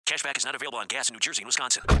Cashback is not available on gas in New Jersey and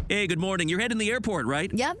Wisconsin. Hey, good morning. You're heading to the airport,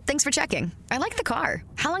 right? Yep, thanks for checking. I like the car.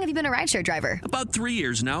 How long have you been a rideshare driver? About 3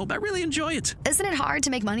 years now. I really enjoy it. Isn't it hard to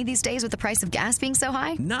make money these days with the price of gas being so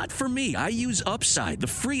high? Not for me. I use Upside, the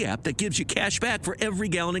free app that gives you cash back for every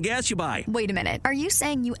gallon of gas you buy. Wait a minute. Are you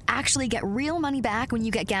saying you actually get real money back when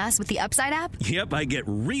you get gas with the Upside app? Yep, I get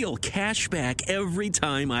real cash back every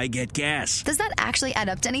time I get gas. Does that actually add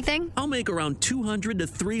up to anything? I'll make around $200 to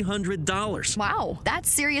 $300. Wow, that's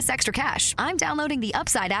serious extra cash. I'm downloading the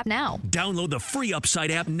Upside app now. Download the free Upside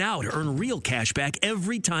app now to earn real cash back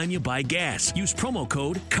every time you buy gas. Use promo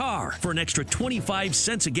code CAR for an extra 25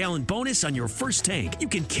 cents a gallon bonus on your first tank. You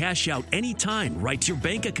can cash out anytime right to your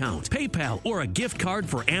bank account, PayPal, or a gift card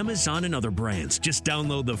for Amazon and other brands. Just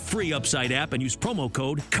download the free Upside app and use promo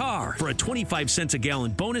code CAR for a 25 cents a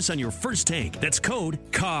gallon bonus on your first tank. That's code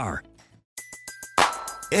CAR.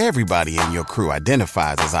 Everybody in your crew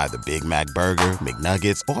identifies as either Big Mac Burger,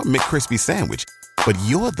 McNuggets, or McCrispy Sandwich. But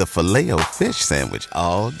you're the Filet-O-Fish Sandwich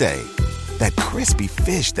all day. That crispy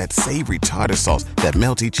fish, that savory tartar sauce, that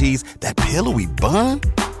melty cheese, that pillowy bun.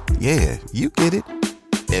 Yeah, you get it.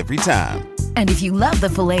 Every time. And if you love the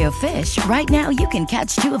Filet-O-Fish, right now you can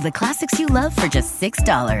catch two of the classics you love for just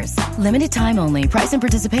 $6. Limited time only. Price and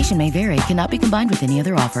participation may vary. Cannot be combined with any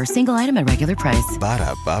other offer. Single item at regular price.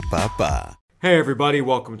 Ba-da-ba-ba-ba. Hey everybody,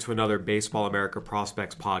 welcome to another Baseball America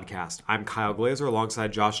Prospects podcast. I'm Kyle Glazer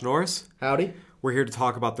alongside Josh Norris. Howdy. We're here to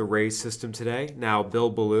talk about the Rays system today. Now,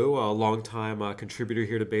 Bill Ballou, a longtime contributor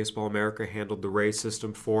here to Baseball America, handled the Rays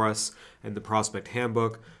system for us and the Prospect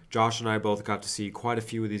Handbook. Josh and I both got to see quite a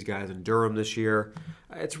few of these guys in Durham this year.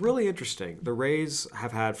 It's really interesting. The Rays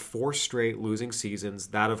have had 4 straight losing seasons.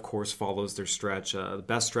 That, of course, follows their stretch, the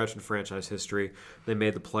best stretch in franchise history. They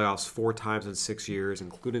made the playoffs 4 times in 6 years,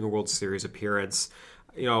 including a World Series appearance.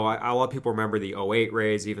 You know, a lot of people remember the 08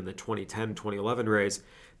 Rays, even the 2010, 2011 Rays.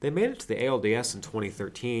 They made it to the ALDS in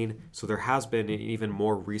 2013, so there has been an even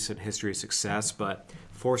more recent history of success, but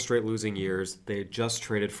 4 straight losing years. They just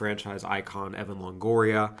traded franchise icon Evan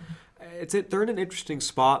Longoria. They're in an interesting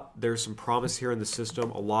spot. There's some promise here in the system.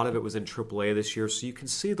 A lot of it was in AAA this year, so you can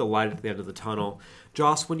see the light at the end of the tunnel.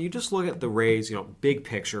 Joss, when you just look at the Rays, big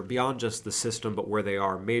picture, beyond just the system, but where they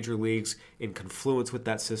are, major leagues, in confluence with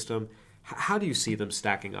that system, how do you see them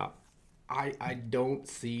stacking up? I don't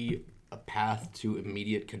see a path to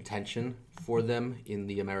immediate contention for them in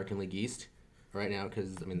the American League East right now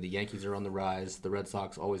because, the Yankees are on the rise. The Red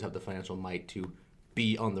Sox always have the financial might to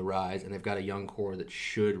be on the rise, and they've got a young core that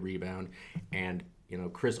should rebound. And,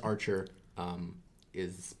 Chris Archer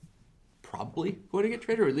is probably going to get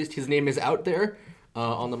traded, or at least his name is out there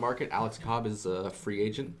on the market. Alex Cobb is a free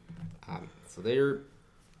agent. So they're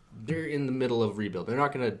in the middle of rebuild. They're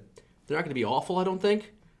not going to be awful, I don't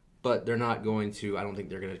think. But they're not going to. I don't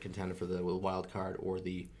think they're going to contend for the wild card or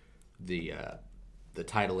the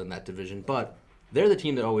title in that division. But they're the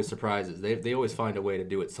team that always surprises. They always find a way to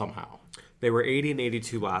do it somehow. They were 80 and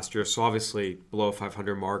 82 last year, so obviously below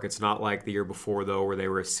 500 mark. It's not like the year before though, where they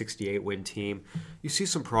were a 68 win team. You see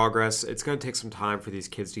some progress. It's going to take some time for these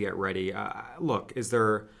kids to get ready. Look, is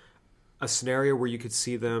there a scenario where you could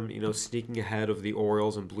see them, sneaking ahead of the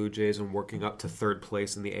Orioles and Blue Jays and working up to third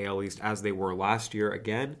place in the AL East as they were last year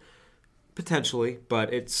again? Potentially,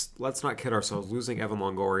 but let's not kid ourselves. Losing Evan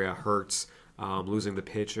Longoria hurts. Losing the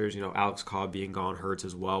pitchers, Alex Cobb being gone hurts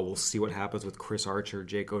as well. We'll see what happens with Chris Archer,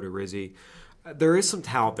 Jake Odorizzi. There is some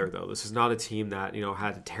talent there, though. This is not a team that,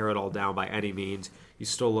 had to tear it all down by any means. You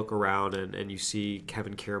still look around and you see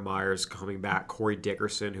Kevin Kiermaier is coming back. Corey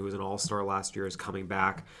Dickerson, who was an all-star last year, is coming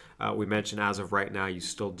back. We mentioned as of right now, you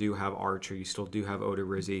still do have Archer. You still do have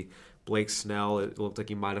Odorizzi. Blake Snell, it looked like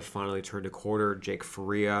he might have finally turned a quarter. Jake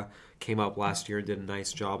Faria came up last year and did a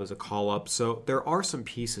nice job as a call-up. So there are some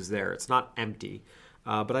pieces there. It's not empty.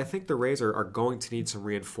 But I think the Rays are going to need some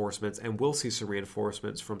reinforcements, and we'll see some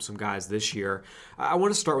reinforcements from some guys this year. I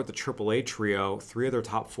want to start with the AAA trio. 3 of their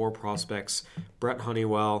top 4 prospects, Brett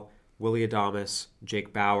Honeywell, Willy Adames,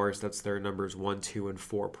 Jake Bauers. That's their numbers 1, 2, and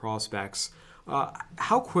 4 prospects.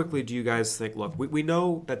 How quickly do you guys think, look, we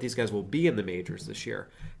know that these guys will be in the majors this year.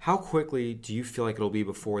 How quickly do you feel like it'll be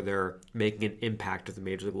before they're making an impact at the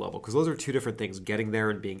major league level? Because those are 2 different things, getting there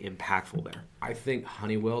and being impactful there. I think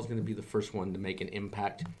Honeywell is going to be the first one to make an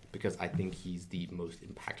impact because I think he's the most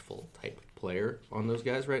impactful type player on those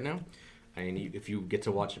guys right now. If you get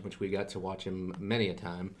to watch him, which we got to watch him many a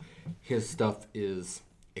time, his stuff is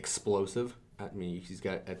explosive. He's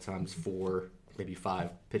got at times 4, maybe 5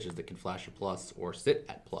 pitches that can flash a plus or sit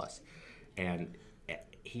at plus. And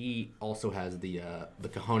he also has the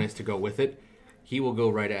cojones to go with it. He will go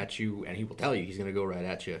right at you, and he will tell you he's going to go right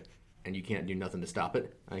at you and you can't do nothing to stop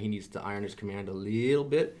it. He needs to iron his command a little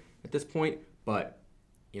bit at this point, but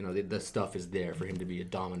the stuff is there for him to be a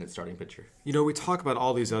dominant starting pitcher. We talk about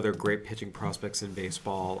all these other great pitching prospects in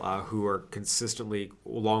baseball who are consistently,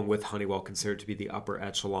 along with Honeywell, considered to be the upper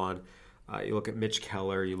echelon. You look at Mitch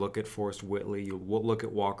Keller, you look at Forrest Whitley, you look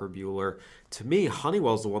at Walker Buehler. To me,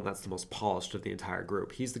 Honeywell's the one that's the most polished of the entire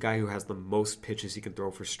group. He's the guy who has the most pitches he can throw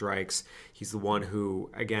for strikes. He's the one who,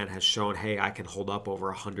 again, has shown, hey, I can hold up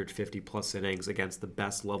over 150-plus innings against the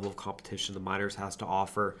best level of competition the minors has to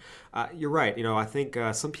offer. You're right. I think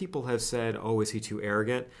some people have said, oh, is he too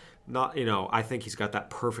arrogant? Not, I think he's got that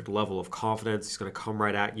perfect level of confidence. He's going to come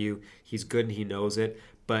right at you. He's good and he knows it,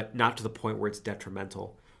 but not to the point where it's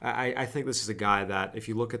detrimental. I think this is a guy that, if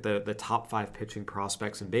you look at the top 5 pitching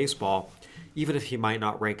prospects in baseball, even if he might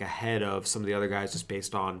not rank ahead of some of the other guys just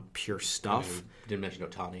based on pure stuff. Didn't mention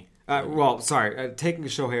Ohtani. Taking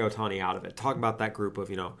Shohei Ohtani out of it. Talking about that group of,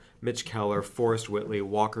 Mitch Keller, Forrest Whitley,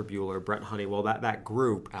 Walker Buehler, Brett Honeywell, that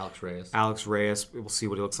group. Alex Reyes, we'll see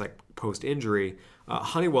what he looks like post-injury.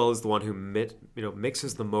 Honeywell is the one who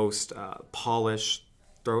mixes the most polish,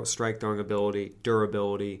 strike throwing ability,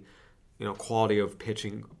 durability, quality of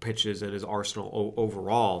pitches in his arsenal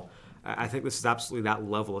overall. I think this is absolutely that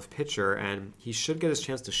level of pitcher, and he should get his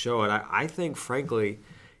chance to show it. I think, frankly,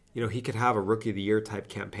 he could have a Rookie of the Year type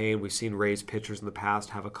campaign. We've seen Rays pitchers in the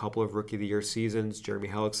past have a couple of Rookie of the Year seasons, Jeremy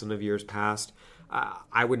Hellickson of years past.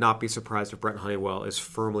 I would not be surprised if Brent Honeywell is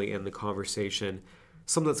firmly in the conversation.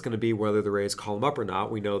 Something that's going to be whether the Rays call him up or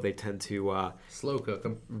not. We know they tend to slow cook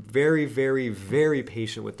them. Very, very, very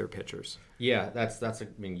patient with their pitchers. Yeah,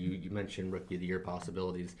 you mentioned Rookie of the Year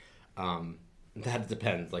possibilities. That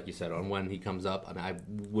depends, like you said, on when he comes up. I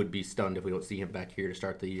would be stunned if we don't see him back here to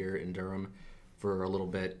start the year in Durham for a little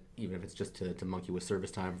bit, even if it's just to monkey with service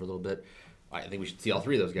time for a little bit. I think we should see all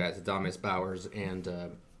 3 of those guys, Adames, Bowers, and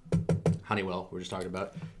Honeywell, we're just talking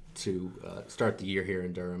about, to start the year here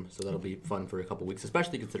in Durham. So that'll be fun for a couple weeks,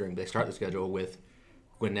 especially considering they start the schedule with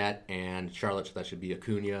Gwinnett and Charlotte. So that should be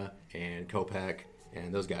Acuna and Kopech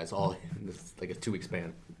and those guys all in this, like a 2-week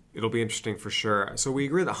span. It'll be interesting for sure. So we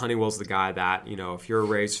agree that Honeywell's the guy that, if you're a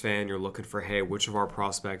Rays fan, you're looking for, hey, which of our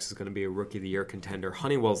prospects is going to be a Rookie of the Year contender?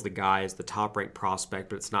 Honeywell's the guy, is the top-ranked prospect,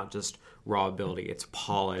 but it's not just raw ability. It's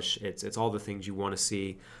polish. It's all the things you want to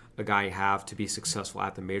see a guy have to be successful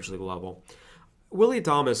at the major league level. Willy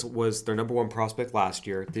Adames was their number 1 prospect last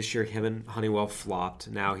year. This year, him and Honeywell flopped.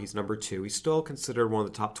 Now he's number 2. He's still considered one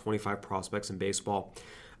of the top 25 prospects in baseball.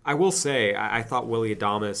 I will say, I thought Willy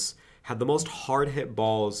Adames had the most hard-hit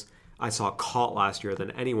balls I saw caught last year than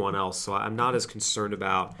anyone else. So I'm not as concerned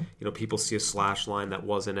about, people see a slash line that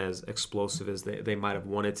wasn't as explosive as they might have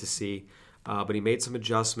wanted to see. But he made some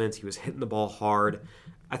adjustments. He was hitting the ball hard.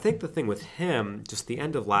 I think the thing with him, just the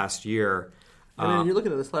end of last year, and you're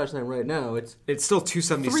looking at the slash line right now. It's still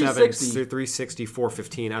 277, 360,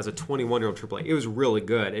 415 as a 21-year-old AAA. It was really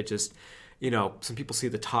good. It just, some people see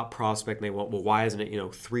the top prospect and they want, well, why isn't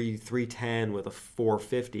it, 310 with a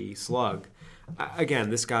 450 slug? Again,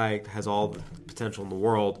 this guy has all the potential in the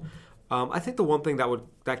world. I think the one thing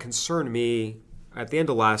that concerned me at the end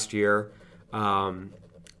of last year,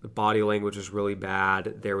 the body language was really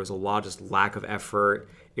bad. There was a lot of just lack of effort.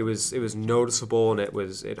 It was noticeable, and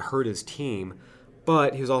it hurt his team.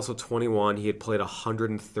 But he was also 21. He had played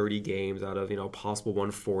 130 games out of possible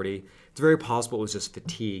 140. It's very possible it was just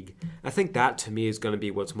fatigue. I think that to me is going to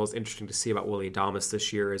be what's most interesting to see about Willy Adames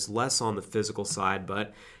this year, is less on the physical side,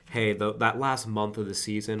 but hey, that last month of the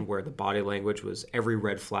season where the body language was every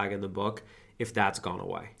red flag in the book, if that's gone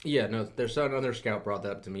away. Yeah, no, there's another scout brought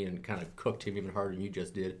that up to me and kind of cooked him even harder than you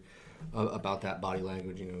just did about that body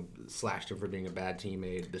language. Slashed him for being a bad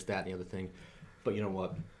teammate, this, that, and the other thing. But you know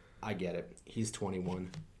what? I get it. He's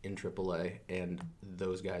 21 in AAA, and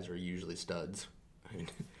those guys are usually studs. I mean,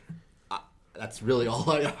 that's really all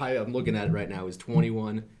I am looking at right now is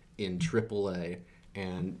 21 in AAA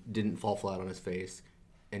and didn't fall flat on his face.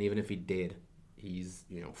 And even if he did, he's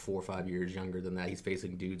 4 or 5 years younger than that. He's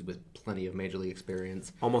facing dudes with plenty of major league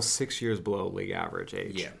experience. Almost 6 years below league average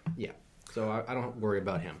age. Yeah. So I don't worry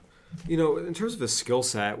about him. In terms of his skill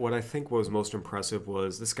set, what I think was most impressive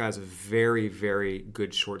was this guy's a very, very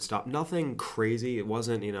good shortstop. Nothing crazy. It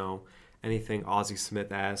wasn't, anything Ozzie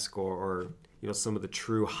Smith-esque or some of the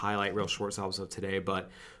true highlight reel shortstops of today, but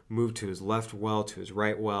moved to his left well, to his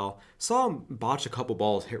right well. Saw him botch a couple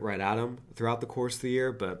balls hit right at him throughout the course of the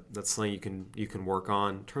year, but that's something you can work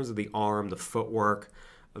on. In terms of the arm, the footwork,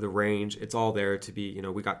 the range, it's all there to be,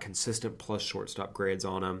 we got consistent plus shortstop grades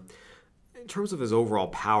on him. In terms of his overall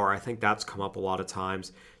power, I think that's come up a lot of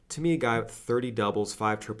times. To me, a guy with 30 doubles,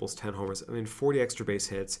 5 triples, 10 homers, 40 extra base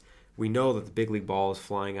hits, We know that the big league ball is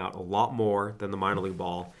flying out a lot more than the minor league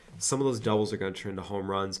ball. Some of those doubles are going to turn into home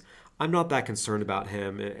runs. I'm not that concerned about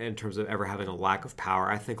him in terms of ever having a lack of power.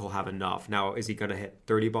 I think he'll have enough. Now, is he going to hit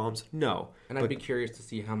 30 bombs? No. And I'd be curious to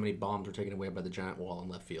see how many bombs are taken away by the giant wall in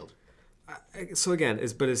left field. So again,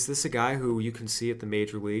 is this a guy who you can see at the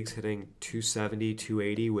major leagues hitting 270,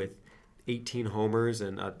 280 with 18 homers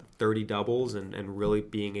and 30 doubles and really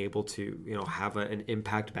being able to have an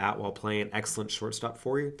impact bat while playing an excellent shortstop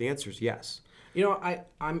for you? The answer is yes.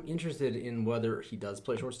 I'm interested in whether he does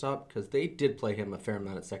play shortstop because they did play him a fair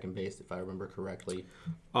amount at second base, if I remember correctly.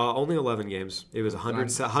 Only 11 games. It was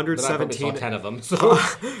 117. But I probably saw 10 of them. So.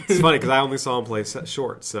 It's funny because I only saw him play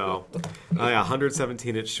short. So,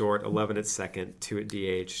 117 at short, 11 at second, 2 at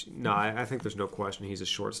DH. No, I think there's no question he's a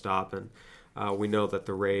shortstop, and we know that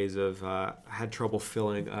the Rays have had trouble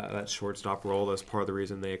filling that shortstop role. That's part of the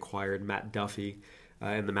reason they acquired Matt Duffy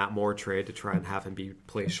in the Matt Moore trade to try and have him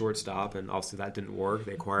play shortstop, and obviously that didn't work.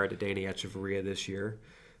 They acquired Adeiny Echeverria this year.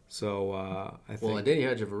 So I think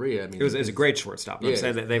Adeiny Echeverria, it was a great shortstop. I'm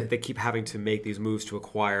saying that they keep having to make these moves to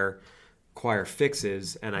acquire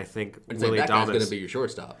fixes, and I think Willy Adames guy's going to be your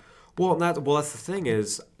shortstop. Well, that's the thing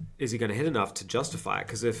is he going to hit enough to justify it?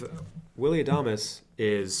 Because if Willy Adames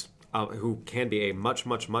is who can be a much,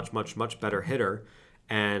 much, much, much, much better hitter.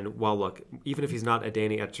 And, well, look, even if he's not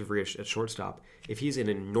Adeiny Echeverria at shortstop, if he's an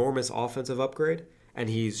enormous offensive upgrade and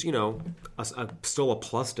he's, still a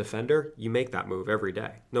plus defender, you make that move every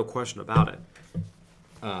day. No question about it.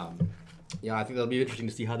 I think that'll be interesting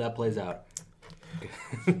to see how that plays out.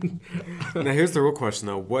 Now, here's the real question,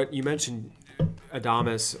 though. What you mentioned,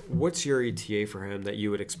 Adames, what's your ETA for him that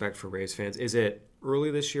you would expect for Rays fans? Is it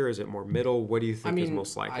early this year? Is it more middle? What do you think is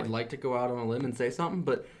most likely? I'd like to go out on a limb and say something,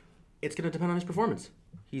 but it's going to depend on his performance.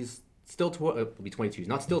 He's still he'll be 22. He's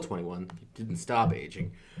not still 21. He didn't stop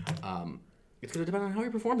aging. It's going to depend on how he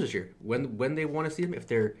performs this year. When they want to see him, if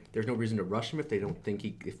there's no reason to rush him, if they don't think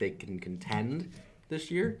if they can contend this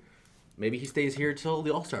year, maybe he stays here till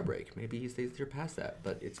the All-Star break. Maybe he stays here past that.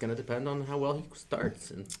 But it's going to depend on how well he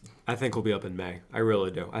starts. And I think he'll be up in May. I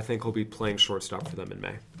really do. I think he'll be playing shortstop for them in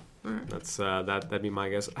May. Right. That's that'd be my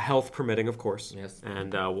guess. Health permitting, of course. Yes.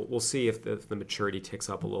 And we'll see if the maturity ticks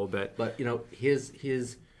up a little bit. But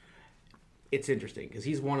his it's interesting because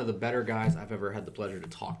he's one of the better guys I've ever had the pleasure to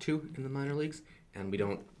talk to in the minor leagues, and we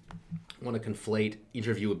don't want to conflate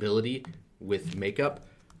interviewability with makeup.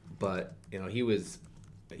 But he's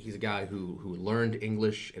a guy who learned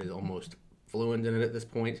English and is almost fluent in it at this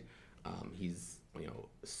point. He's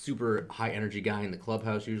a super high energy guy in the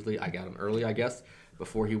clubhouse. Usually, I got him early, I guess.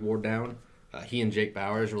 Before he wore down, he and Jake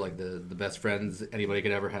Bauers were like the best friends anybody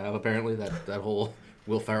could ever have. Apparently, that whole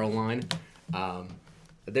Will Ferrell line.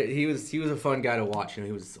 He was a fun guy to watch.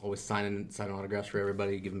 He was always signing autographs for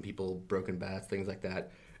everybody, giving people broken bats, things like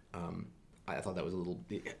that. I thought that was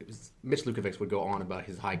Mitch Lukovics would go on about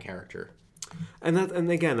his high character. And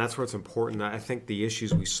again, that's where it's important. I think the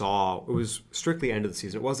issues we saw, it was strictly end of the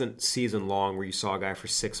season. It wasn't season long where you saw a guy for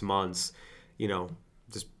 6 months,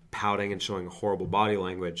 just pouting and showing horrible body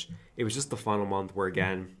language. It was just the final month where,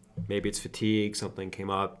 again, maybe it's fatigue, something came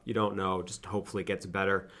up. You don't know. Just hopefully it gets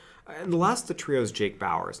better. And the last of the trio is Jake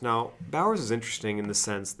Bauers. Now, Bauers is interesting in the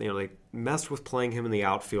sense, they messed with playing him in the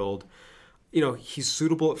outfield. He's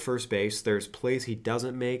suitable at first base. There's plays he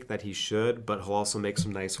doesn't make that he should, but he'll also make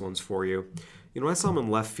some nice ones for you. I saw him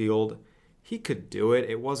in left field. He could do it.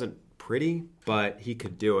 It wasn't pretty, but he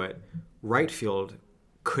could do it. Right field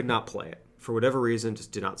could not play it. For whatever reason,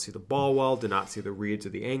 just did not see the ball well, did not see the reads or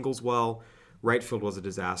the angles well. Right field was a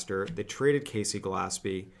disaster. They traded Casey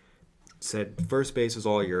Gillespie, said first base is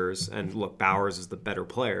all yours. And look, Bauers is the better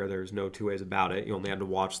player. There's no two ways about it. You only had to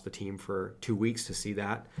watch the team for 2 weeks to see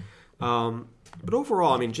that. But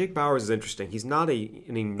overall, Jake Bauers is interesting. He's not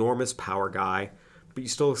an enormous power guy, but you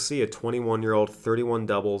still see a 21-year-old, 31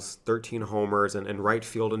 doubles, 13 homers, and right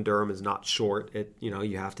field in Durham is not short.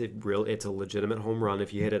 You have to it's a legitimate home run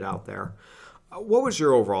if you hit it out there. What was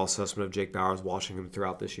your overall assessment of Jake Bauers watching him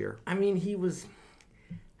throughout this year? He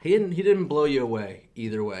didn't blow you away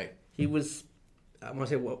either way. He was, I want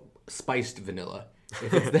to say, spiced vanilla,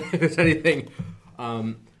 if it's anything.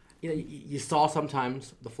 You saw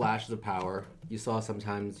sometimes the flashes of power. You saw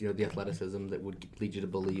sometimes, the athleticism that would lead you to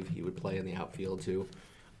believe he would play in the outfield too.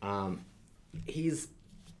 He's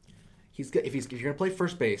good. If you're going to play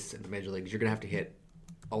first base in the major leagues, you're going to have to hit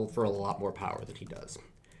for a lot more power than he does.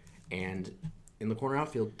 And in the corner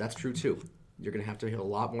outfield, that's true too. You're going to have to hit a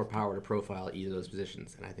lot more power to profile either of those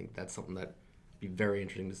positions. And I think that's something that would be very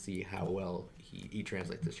interesting to see how well he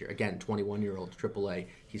translates this year. Again, 21-year-old, AAA.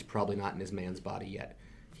 He's probably not in his man's body yet.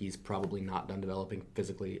 He's probably not done developing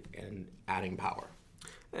physically and adding power.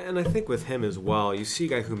 And I think with him as well, you see a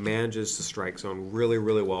guy who manages the strike zone really,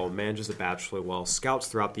 really well, manages the bats really well. Scouts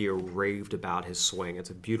throughout the year raved about his swing.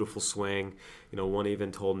 It's a beautiful swing. One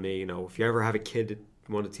even told me, if you ever have a kid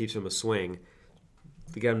want to teach them a swing,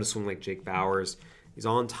 to get him to swing like Jake Bauers. He's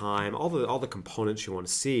on time. All the components you want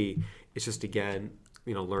to see. It's just, again,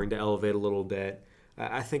 learn to elevate a little bit.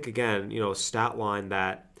 I think, again, a stat line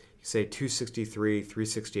that you say 263,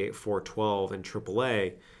 368, 412 in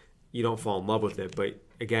AAA, you don't fall in love with it. But,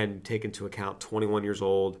 again, take into account 21 years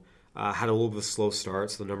old, had a little bit of a slow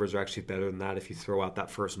start, so the numbers are actually better than that if you throw out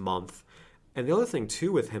that first month. And the other thing,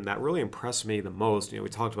 too, with him that really impressed me the most, we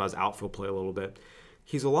talked about his outfield play a little bit.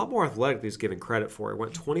 He's a lot more athletic than he's given credit for. He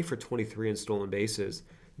went 20 for 23 in stolen bases.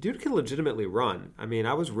 Dude can legitimately run. I mean,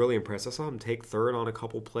 I was really impressed. I saw him take third on a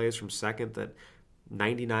couple plays from second that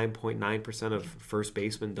 99.9% of first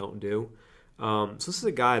basemen don't do. So this is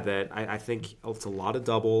a guy that I think it's a lot of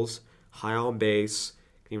doubles, high on base,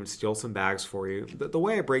 can even steal some bags for you. The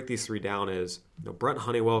way I break these three down is, Brent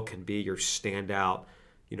Honeywell can be your standout,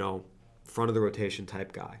 front of the rotation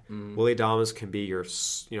type guy. Willy Adames can be your,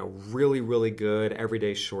 really, really good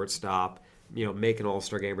everyday shortstop, make an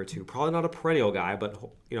all-star game or two. Probably not a perennial guy, but,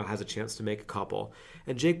 has a chance to make a couple.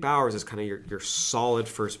 And Jake Bauers is kind of your solid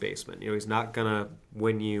first baseman. He's not going to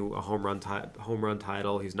win you a home run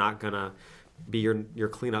title. He's not going to be your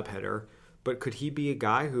cleanup hitter. But could he be a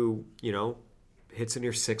guy who, hits in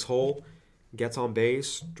your six hole, gets on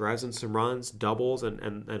base, drives in some runs, doubles, and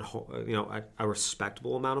a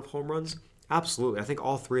respectable amount of home runs? Absolutely. I think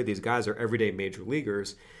all three of these guys are everyday major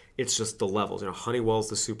leaguers. It's just the levels. Honeywell's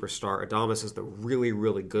the superstar. Adames is the really,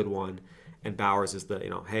 really good one. And Bauers is the,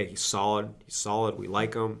 hey, he's solid. He's solid. We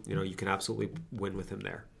like him. You can absolutely win with him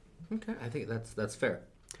there. Okay, I think that's fair.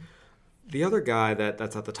 The other guy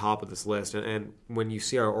that's at the top of this list, and when you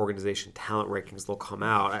see our organization talent rankings, they'll come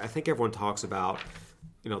out. I think everyone talks about,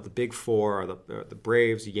 the big four are the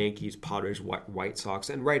Braves, Yankees, Padres, White Sox,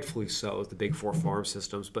 and rightfully so, the big four farm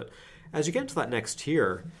systems. But as you get into that next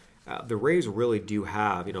tier, the Rays really do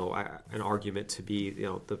have, an argument to be,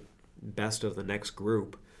 the best of the next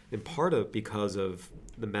group, in part because of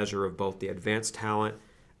the measure of both the advanced talent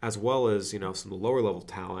as well as, some of the lower level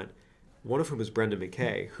talent. One of whom is Brendan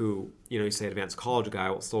McKay, who, you say advanced college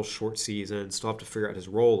guy, well, still short season, still have to figure out his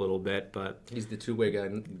role a little bit, but he's the two-way guy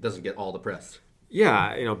and doesn't get all the press.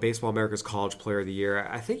 Yeah, Baseball America's College Player of the Year.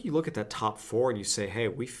 I think you look at that top four and you say,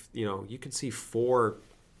 hey, you can see four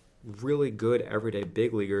really good everyday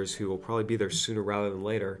big leaguers who will probably be there sooner rather than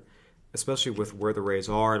later, especially with where the Rays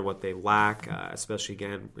are and what they lack, especially,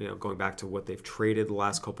 again, going back to what they've traded the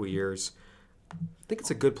last couple of years. I think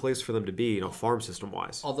it's a good place for them to be, farm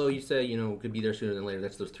system-wise. Although you say, could be there sooner than later,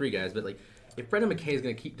 that's those three guys. But, if Brendan McKay is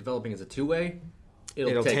going to keep developing as a two-way,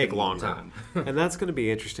 it'll take a long time. And that's going to be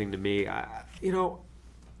interesting to me.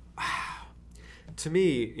 To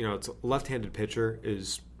me, it's a left-handed pitcher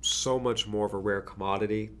is so much more of a rare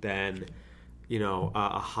commodity than,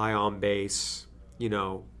 a high on base,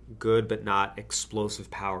 good but not explosive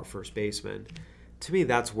power first baseman. To me,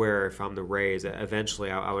 that's where, if I'm the Rays,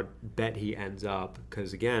 eventually I would bet he ends up.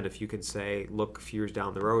 Because, again, if you can look a few years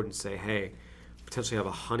down the road and say, hey, potentially have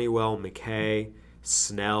a Honeywell, McKay,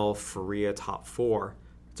 Snell, Faria, top four,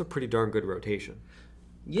 it's a pretty darn good rotation.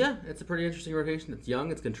 Yeah, it's a pretty interesting rotation. It's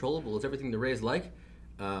young, it's controllable, it's everything the Rays like.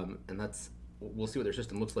 And we'll see what their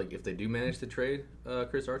system looks like if they do manage to trade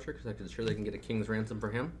Chris Archer, because I'm sure they can get a king's ransom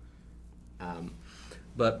for him.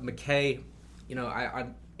 But McKay,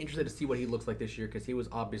 I'm interested to see what he looks like this year, because he was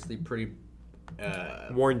obviously pretty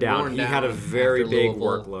worn down. He had a very big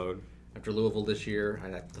workload after Louisville this year.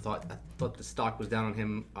 I thought the stock was down on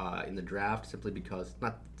him in the draft, simply because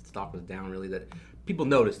not the stock was down really, that people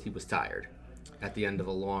noticed he was tired at the end of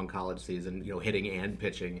a long college season, hitting and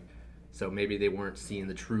pitching. So maybe they weren't seeing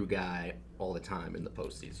the true guy all the time in the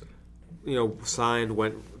postseason.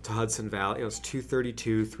 Went to Hudson Valley. It's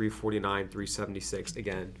 232, 349, 376.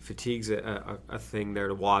 Again, fatigue's a thing there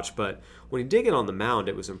to watch. But when he did get on the mound,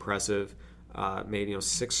 it was impressive. Made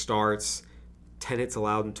 6 starts, 10 hits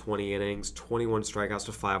allowed in 20 innings, 21 strikeouts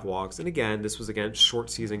to 5 walks. And again, this was against short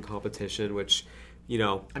season competition, which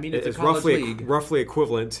it's roughly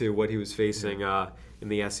equivalent to what he was facing in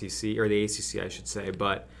the SEC or the ACC, I should say.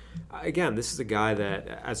 But again, this is a guy that,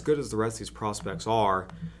 as good as the rest of these prospects are,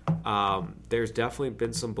 there's definitely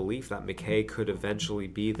been some belief that McKay could eventually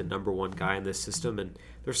be the number one guy in this system. And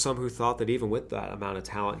there's some who thought that even with that amount of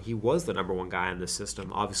talent, he was the number one guy in this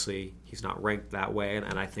system. Obviously, he's not ranked that way,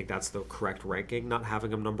 and I think that's the correct ranking, not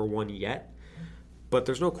having him number one yet. But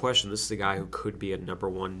there's no question this is a guy who could be a number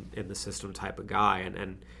one in the system type of guy,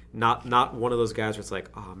 and not one of those guys where it's like,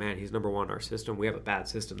 oh man, he's number one in our system. We have a bad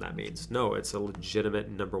system, that means. No, it's a legitimate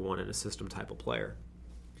number one in a system type of player.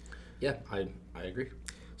 Yeah, I agree.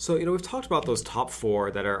 So, we've talked about those top four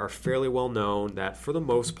that are fairly well known, that for the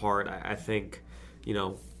most part, I think,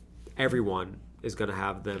 everyone is going to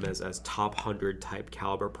have them as top 100 type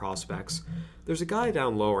caliber prospects. There's a guy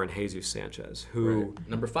down lower in Jesus Sanchez who... Right.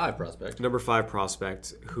 Number 5 prospect. Number 5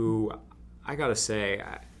 prospect who, I got to say,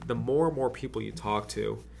 the more and more people you talk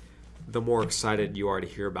to, the more excited you are to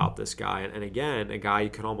hear about this guy. And again, a guy you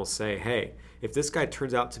can almost say, hey, if this guy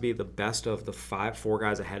turns out to be the best of the 4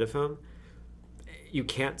 guys ahead of him, you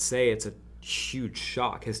can't say it's a huge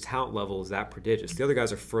shock. His talent level is that prodigious. The other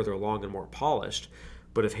guys are further along and more polished.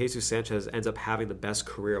 But if Jesus Sanchez ends up having the best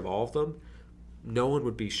career of all of them, no one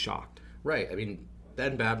would be shocked. Right. I mean,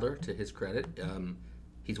 Ben Badler, to his credit,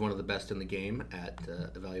 he's one of the best in the game at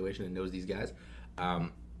evaluation and knows these guys.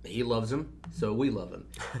 He loves them, so we love him.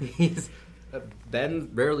 Ben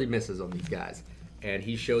rarely misses on these guys, and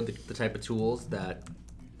he showed the type of tools that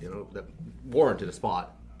that warranted a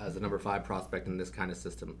spot as a number 5 prospect in this kind of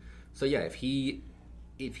system. So yeah, if he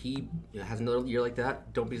has another year like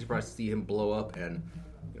that, don't be surprised to see him blow up and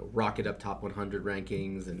rocket up top 100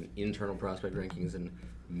 rankings and internal prospect rankings and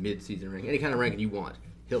mid-season ranking, any kind of ranking you want.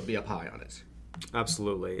 He'll be up high on it.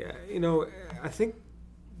 Absolutely. I think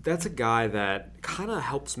that's a guy that kind of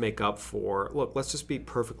helps make up for, look, let's just be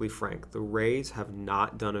perfectly frank. The Rays have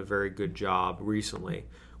not done a very good job recently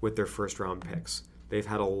with their first-round picks. They've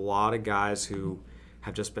had a lot of guys who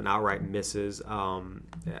have just been outright misses. Some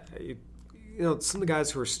of the guys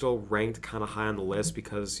who are still ranked kind of high on the list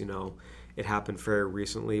because, it happened very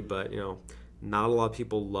recently, but, not a lot of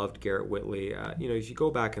people loved Garrett Whitley. If you go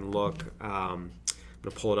back and look, I'm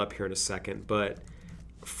going to pull it up here in a second, but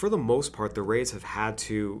for the most part, the Rays have had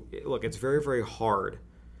to, look, it's very, very hard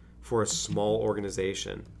for a small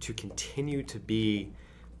organization to continue to be,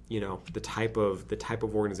 the type of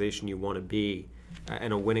organization you want to be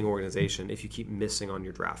and a winning organization if you keep missing on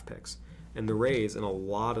your draft picks. And the Rays, in a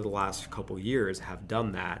lot of the last couple years, have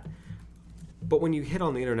done that. But when you hit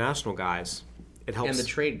on the international guys, it helps. And the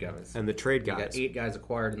trade guys. You got 8 guys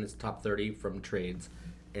acquired in this top 30 from trades,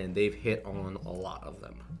 and they've hit on a lot of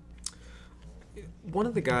them. One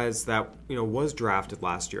of the guys that was drafted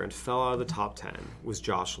last year and fell out of the top 10 was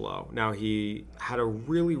Josh Lowe. Now, he had a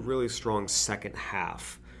really, really strong second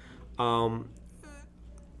half.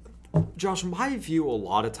 Josh, in my view, a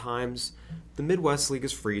lot of times, the Midwest League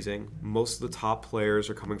is freezing. Most of the top players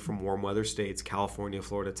are coming from warm weather states, California,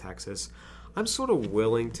 Florida, Texas. I'm sort of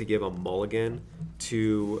willing to give a mulligan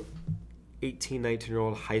to 18,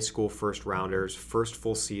 19-year-old high school first-rounders, first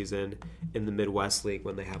full season in the Midwest League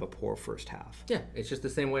when they have a poor first half. Yeah, it's just the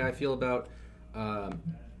same way I feel about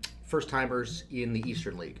first-timers in the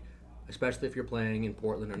Eastern League, especially if you're playing in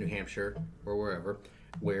Portland or New Hampshire or wherever,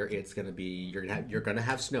 where it's going to be you're going to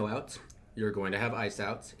have snowouts, you're going to have ice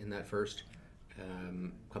outs in that first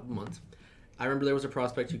couple months. I remember there was a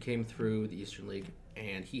prospect who came through the Eastern League,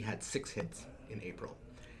 and he had 6 hits in April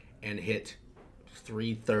and hit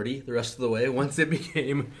 330 the rest of the way once it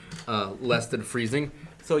became less than freezing.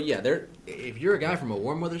 So yeah, if you're a guy from a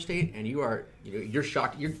warm weather state and you're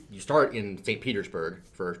shocked, you start in St. Petersburg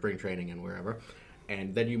for spring training and wherever,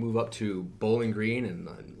 and then you move up to Bowling Green and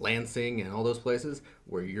Lansing and all those places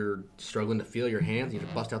where you're struggling to feel your hands, you have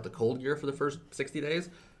to bust out the cold gear for the first 60 days.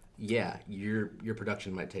 Yeah, your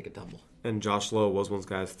production might take a tumble. And Josh Lowe was one of those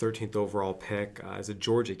guys, 13th overall pick as a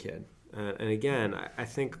Georgia kid. And again, I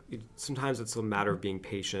think sometimes it's a matter of being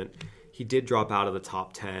patient. He did drop out of the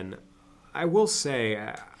top 10. I will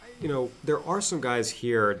say, there are some guys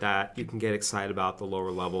here that you can get excited about the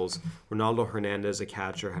lower levels. Ronaldo Hernandez, a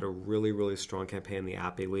catcher, had a really, really strong campaign in the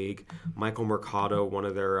Appy League. Michael Mercado, one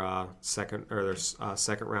of their second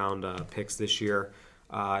round picks this year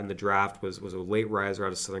in the draft, was a late riser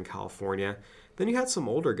out of Southern California. Then you had some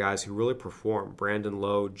older guys who really performed. Brandon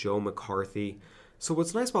Lowe, Joe McCarthy. So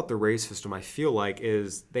what's nice about the Rays system, I feel like,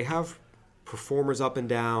 is they have performers up and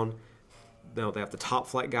down. They have the top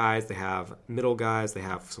flight guys, they have middle guys, they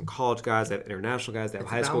have some college guys, they have international guys, they have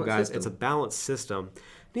high school guys. It's a balanced system.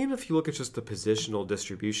 And even if you look at just the positional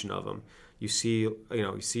distribution of them, you see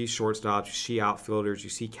shortstops, you see outfielders, you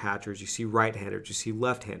see catchers, you see right-handers, you see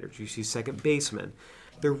left-handers, you see second baseman.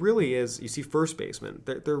 There really is, you see first baseman.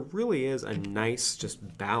 There really is a nice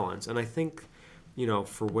just balance. And I think,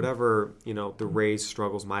 for whatever, the Rays'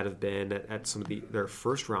 struggles might have been at some of their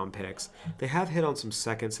first-round picks, they have hit on some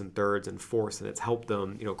seconds and thirds and fourths, and it's helped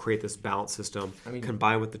them, create this balanced system,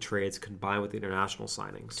 combined with the trades, combined with the international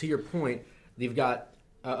signings. To your point, they've got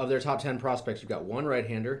Of their top 10 prospects, you've got one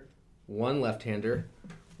right-hander, one left-hander,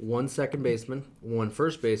 one second baseman, one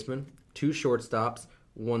first baseman, two shortstops,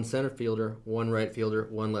 one center fielder, one right fielder,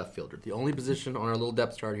 one left fielder. The only position on our little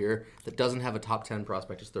depth chart here that doesn't have a top 10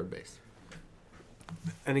 prospect is third base.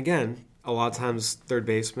 And again, a lot of times third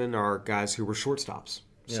basemen are guys who were shortstops.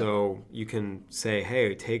 Yeah. So you can say,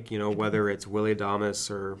 hey, take, whether it's Willie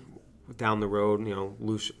Adames or down the road,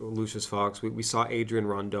 Lucius Fox. We saw Adrian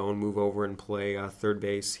Rondon move over and play third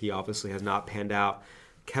base. He obviously has not panned out.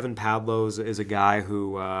 Kevin Padlo is a guy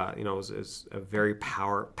who, is a very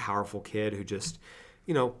powerful kid who just,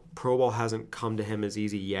 pro ball hasn't come to him as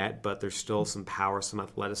easy yet, but there's still some power, some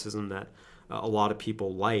athleticism that a lot of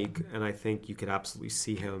people like. And I think you could absolutely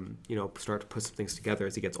see him, start to put some things together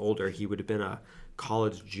as he gets older. He would have been a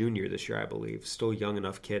college junior this year, I believe. Still young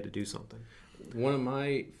enough kid to do something. One of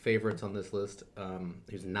my favorites on this list,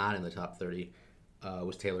 who's not in the top 30,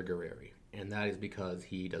 was Taylor Guerrieri. And that is because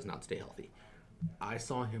he does not stay healthy. I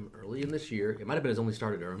saw him early in this year. It might have been his only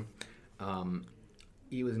start at Durham.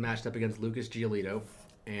 He was matched up against Lucas Giolito,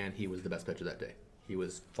 and he was the best pitcher that day. He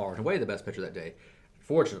was far and away the best pitcher that day.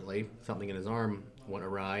 Fortunately, something in his arm went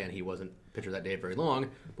awry, and he wasn't pitcher that day very long.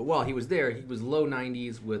 But while he was there, he was low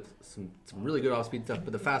 90s with some really good off-speed stuff.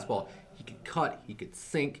 But the fastball, he could cut, he could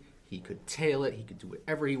sink, he could tail it, he could do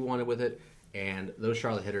whatever he wanted with it. And those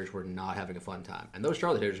Charlotte hitters were not having a fun time. And those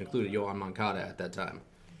Charlotte hitters included Yohan Moncada at that time.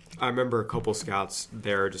 I remember a couple scouts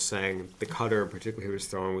there just saying the cutter in particular he was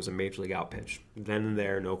throwing was a major league out pitch. Then and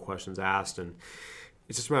there, no questions asked, and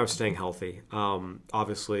it's just a matter of staying healthy.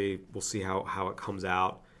 Obviously, we'll see how it comes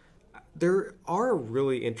out. There are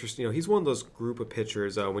really interesting, he's one of those group of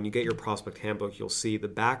pitchers. When you get your prospect handbook, you'll see the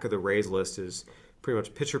back of the Rays list is pretty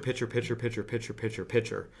much pitcher, pitcher, pitcher, pitcher, pitcher, pitcher,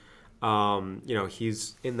 pitcher.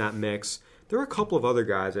 He's in that mix. There were a couple of other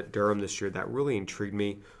guys at Durham this year that really intrigued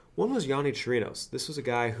me. One was Yonny Chirinos. This was a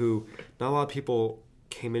guy who not a lot of people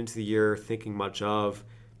came into the year thinking much of,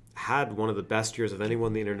 had one of the best years of anyone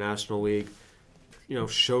in the International League,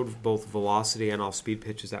 showed both velocity and off-speed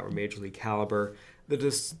pitches that were major league caliber.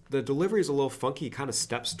 The delivery is a little funky. He kind of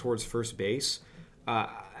steps towards first base,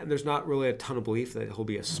 and there's not really a ton of belief that he'll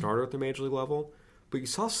be a starter at the major league level. But you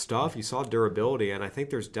saw stuff, you saw durability, and I think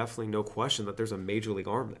there's definitely no question that there's a major league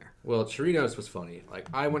arm there. Well, Chirinos was funny.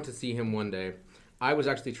 I went to see him one day. I was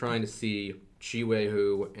actually trying to see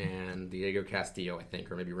Chi-Wei-Hu and Diego Castillo, I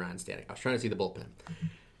think, or maybe Ryan Stanek. I was trying to see the bullpen.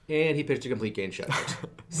 And he pitched a complete game shutout.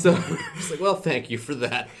 So I was like, well, thank you for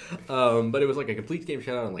that. But it was like a complete game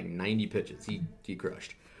shutout on 90 pitches. He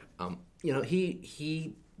crushed.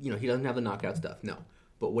 He doesn't have the knockout stuff, no.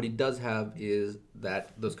 But what he does have is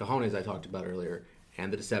those cojones I talked about earlier,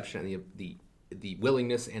 and the deception and the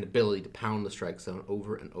willingness and ability to pound the strike zone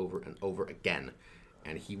over and over and over again.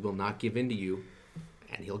 And he will not give in to you,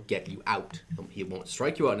 and he'll get you out. He won't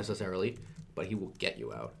strike you out necessarily, but he will get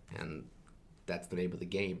you out, and that's the name of the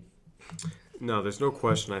game. No, there's no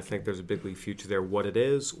question. I think there's a big league future there. What it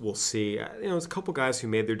is, we'll see. There's a couple guys who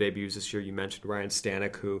made their debuts this year. You mentioned Ryan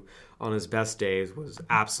Stanek, who on his best days was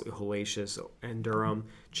absolutely hellacious in Durham.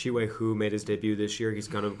 Chi-Wei-Hu made his debut this year. He's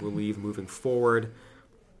going to relieve moving forward.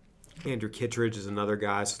 Andrew Kittredge is another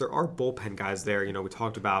guy. So there are bullpen guys there. We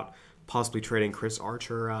talked about possibly trading Chris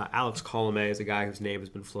Archer. Alex Colomé is a guy whose name has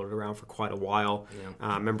been floated around for quite a while.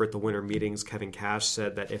 Yeah. Remember at the winter meetings, Kevin Cash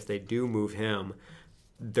said that if they do move him,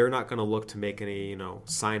 they're not going to look to make any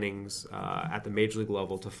signings at the major league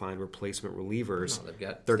level to find replacement relievers.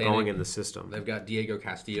 No, they're going in the system. They've got Diego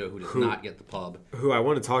Castillo, who does not get the pub. Who I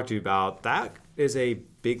want to talk to you about. That is a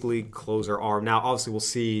big league closer arm. Now, obviously, we'll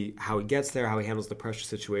see how he gets there, how he handles the pressure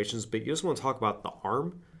situations, but you just want to talk about the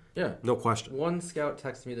arm? Yeah. No question. One scout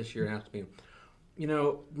texted me this year and asked me,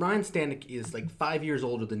 Ryan Stanek is 5 years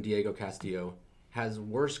older than Diego Castillo, has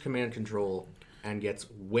worse command control, and gets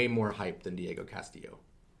way more hype than Diego Castillo.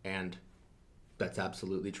 And that's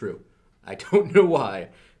absolutely true. I don't know why.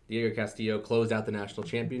 Diego Castillo closed out the national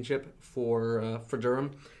championship for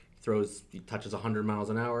Durham. He touches 100 miles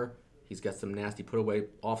an hour. He's got some nasty put-away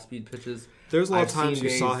off-speed pitches. There's a lot of times you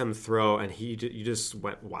saw him throw, and you just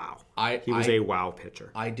went, wow. He was a wow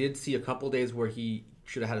pitcher. I did see a couple days where he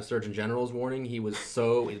should have had a Surgeon General's warning. He was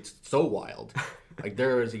it's so wild.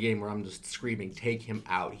 There is a game where I'm just screaming, take him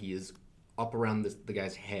out. He is up around the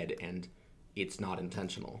guy's head, and it's not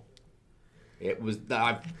intentional. It was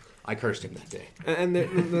I cursed him that day. And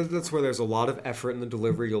that's where there's a lot of effort in the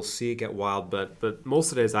delivery. You'll see it get wild, but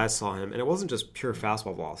most of the days I saw him, and it wasn't just pure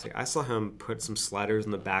fastball velocity. I saw him put some sliders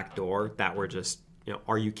in the back door that were just,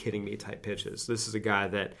 are you kidding me type pitches. This is a guy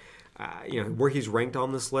that, where he's ranked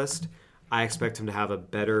on this list, I expect him to have a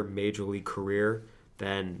better major league career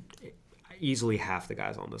than easily half the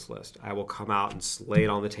guys on this list. I will come out and lay it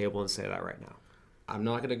on the table and say that right now. I'm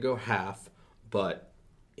not going to go half, but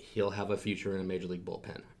he'll have a future in a major league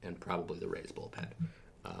bullpen and probably the Rays bullpen.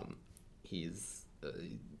 He's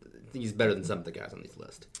better than some of the guys on this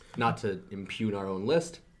list. Not to impugn our own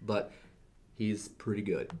list, but he's pretty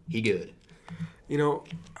good. He good. You know,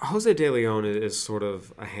 Jose De Leon is sort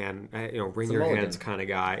of a wring your hands kind of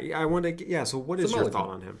guy. I want to, yeah. So, what is your thought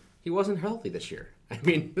on him? He wasn't healthy this year. I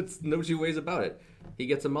mean, it's no two ways about it. He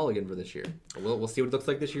gets a mulligan for this year. We'll see what it looks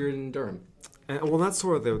like this year in Durham. Well, that's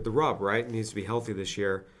sort of the rub, right? He needs to be healthy this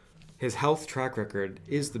year. His health track record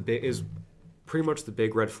is pretty much the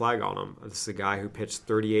big red flag on him. This is a guy who pitched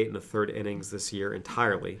 38 in the third innings this year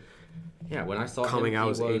entirely. Yeah, when I saw coming him, out he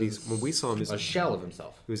was 80s. When we saw him, a shell of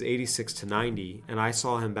himself. He was 86 to 90, and I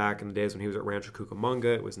saw him back in the days when he was at Rancho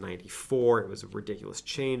Cucamonga. It was 94. It was a ridiculous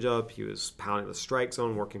changeup. He was pounding the strike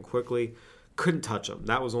zone, working quickly. Couldn't touch him.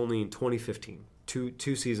 That was only in 2015,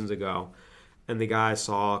 two seasons ago. And the guy I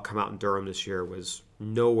saw come out in Durham this year was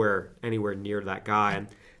anywhere near that guy. And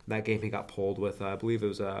that game he got pulled with, I believe it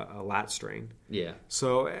was a lat strain. Yeah.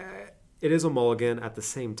 So it is a mulligan. At the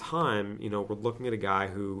same time, we're looking at a guy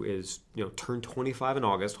who is, turned 25 in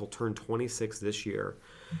August. He'll turn 26 this year.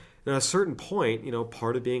 And at a certain point,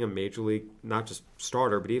 part of being a major league, not just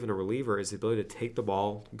starter, but even a reliever, is the ability to take the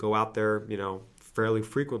ball, go out there, fairly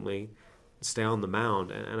frequently, stay on the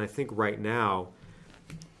mound. And I think right now,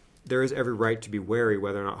 there is every right to be wary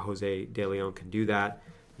whether or not Jose De Leon can do that.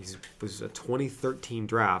 He was a 2013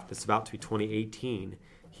 draft. It's about to be 2018.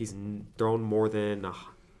 He's thrown more than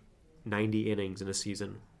 90 innings in a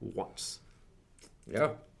season once.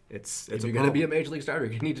 Yeah. If you're going to be a major league starter,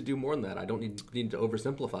 you need to do more than that. I don't need to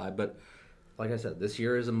oversimplify, but like I said, this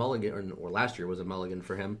year is a mulligan, or last year was a mulligan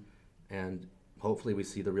for him, and hopefully we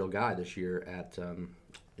see the real guy this year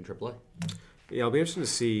in AAA. Yeah, it'll be interesting to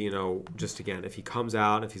see, just again, if he comes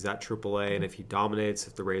out, if he's at AAA, and if he dominates,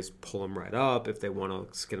 if the Rays pull him right up, if they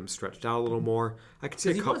want to get him stretched out a little more. I can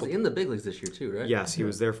see a couple. He was in the big leagues this year too, right? Yes, he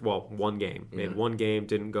was there for, one game. Made one game,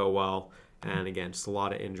 didn't go well, and again, just a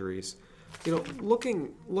lot of injuries.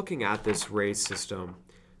 Looking at this Rays system,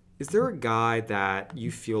 is there a guy that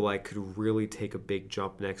you feel like could really take a big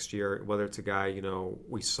jump next year? Whether it's a guy,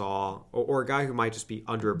 we saw, or a guy who might just be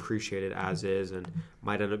underappreciated as is and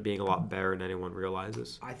might end up being a lot better than anyone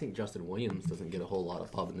realizes? I think Justin Williams doesn't get a whole lot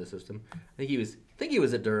of pub in the system. I think he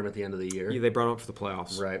was at Durham at the end of the year. Yeah, they brought him up for the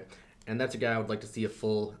playoffs. Right. And that's a guy I would like to see a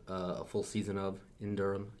full season of in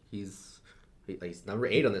Durham. He's number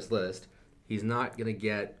 8 on this list. He's not going to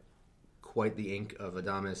get quite the ink of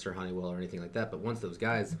Adames or Honeywell or anything like that, but once those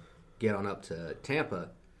guys get on up to Tampa,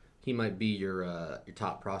 he might be your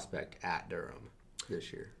top prospect at Durham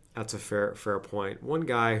this year. That's a fair point. One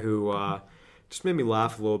guy who just made me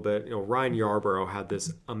laugh a little bit, Ryan Yarbrough had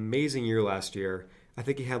this amazing year last year. I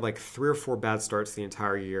think he had like 3 or 4 bad starts the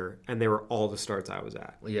entire year, and they were all the starts I was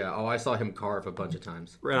at. Yeah, I saw him carve a bunch of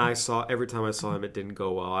times. And every time I saw him, it didn't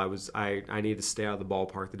go well. I needed to stay out of the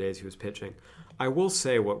ballpark the days he was pitching. I will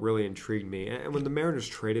say what really intrigued me, and when the Mariners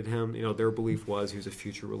traded him, their belief was he was a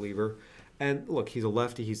future reliever. And look, he's a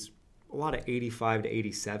lefty. He's a lot of 85 to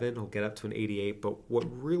 87. He'll get up to an 88. But what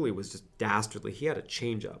really was just dastardly, he had a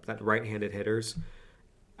changeup, that right-handed hitters.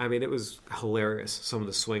 I mean, it was hilarious, some of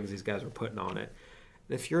the swings these guys were putting on it.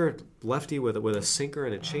 And if you're a lefty with a sinker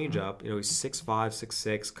and a changeup, he's 6'5",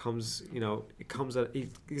 6'6", comes at,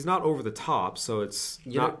 he's not over the top, so it's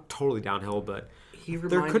not totally downhill, but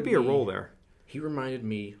there could be a role there. He reminded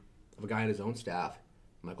me of a guy on his own staff,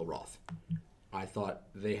 Michael Roth. I thought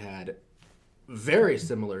they had very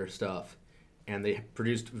similar stuff, and they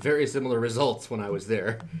produced very similar results when I was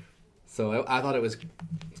there. So I thought it was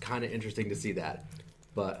kind of interesting to see that.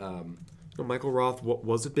 But Michael Roth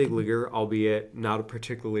was a big leaguer, albeit not a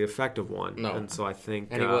particularly effective one. No. And so I think...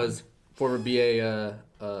 And he was former BA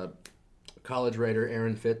college writer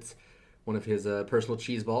Aaron Fitz, one of his personal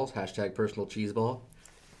cheese balls, #personal cheese ball.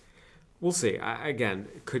 We'll see. Again,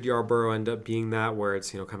 could Yarbrough end up being that where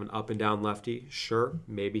it's kind of an up and down lefty? Sure,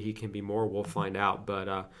 maybe he can be more. We'll find out.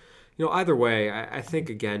 But either way, I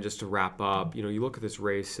think again just to wrap up, you look at this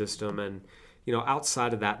Rays system, and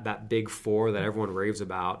outside of that big four that everyone raves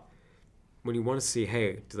about, when you want to see,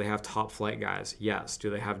 hey, do they have top flight guys? Yes.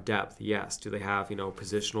 Do they have depth? Yes. Do they have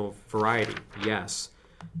positional variety? Yes.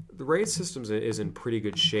 The Rays system is in pretty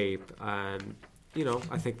good shape, and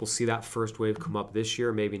I think we'll see that first wave come up this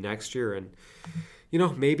year, maybe next year, and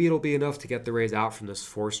maybe it'll be enough to get the Rays out from this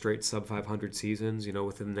 4 straight sub-500 seasons,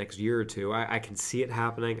 within the next year or two. I can see it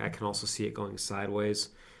happening. I can also see it going sideways.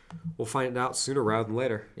 We'll find out sooner rather than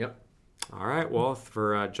later. Yep. All right. Well,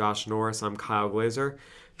 for Josh Norris, I'm Kyle Glazer.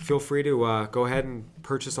 Feel free to go ahead and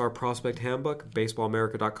purchase our prospect handbook,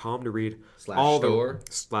 baseballamerica.com, to read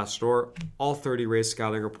 /store, all 30 race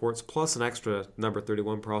scouting reports, plus an extra number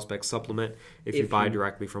 31 prospect supplement if you buy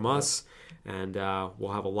directly from us. And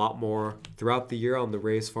we'll have a lot more throughout the year on the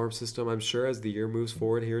Rays farm system, I'm sure, as the year moves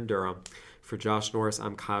forward here in Durham. For Josh Norris,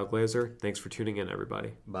 I'm Kyle Glazer. Thanks for tuning in,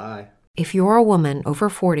 everybody. Bye. If you're a woman over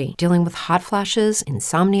 40 dealing with hot flashes,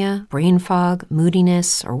 insomnia, brain fog,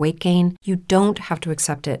 moodiness, or weight gain, you don't have to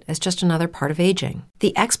accept it as just another part of aging.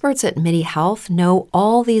 The experts at MIDI Health know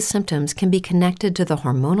all these symptoms can be connected to the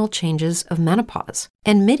hormonal changes of menopause.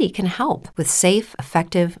 And MIDI can help with safe,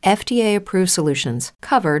 effective, FDA-approved solutions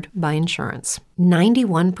covered by insurance.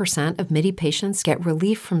 91% of MIDI patients get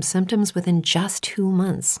relief from symptoms within just 2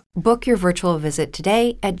 months. Book your virtual visit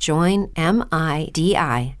today at joinmidi.com.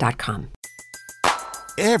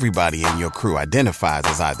 Everybody in your crew identifies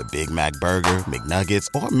as either Big Mac Burger, McNuggets,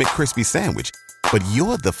 or McCrispy Sandwich. But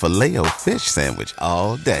you're the Filet-O-Fish Sandwich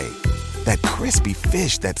all day. That crispy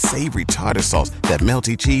fish, that savory tartar sauce, that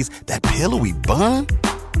melty cheese, that pillowy bun.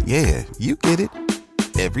 Yeah, you get it.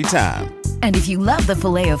 Every time. And if you love the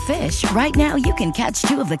Filet-O-Fish, right now you can catch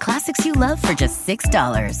 2 of the classics you love for just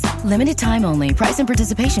 $6. Limited time only. Price and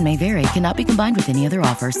participation may vary. Cannot be combined with any other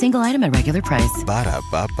offer. Single item at regular price.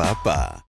 Ba-da-ba-ba-ba.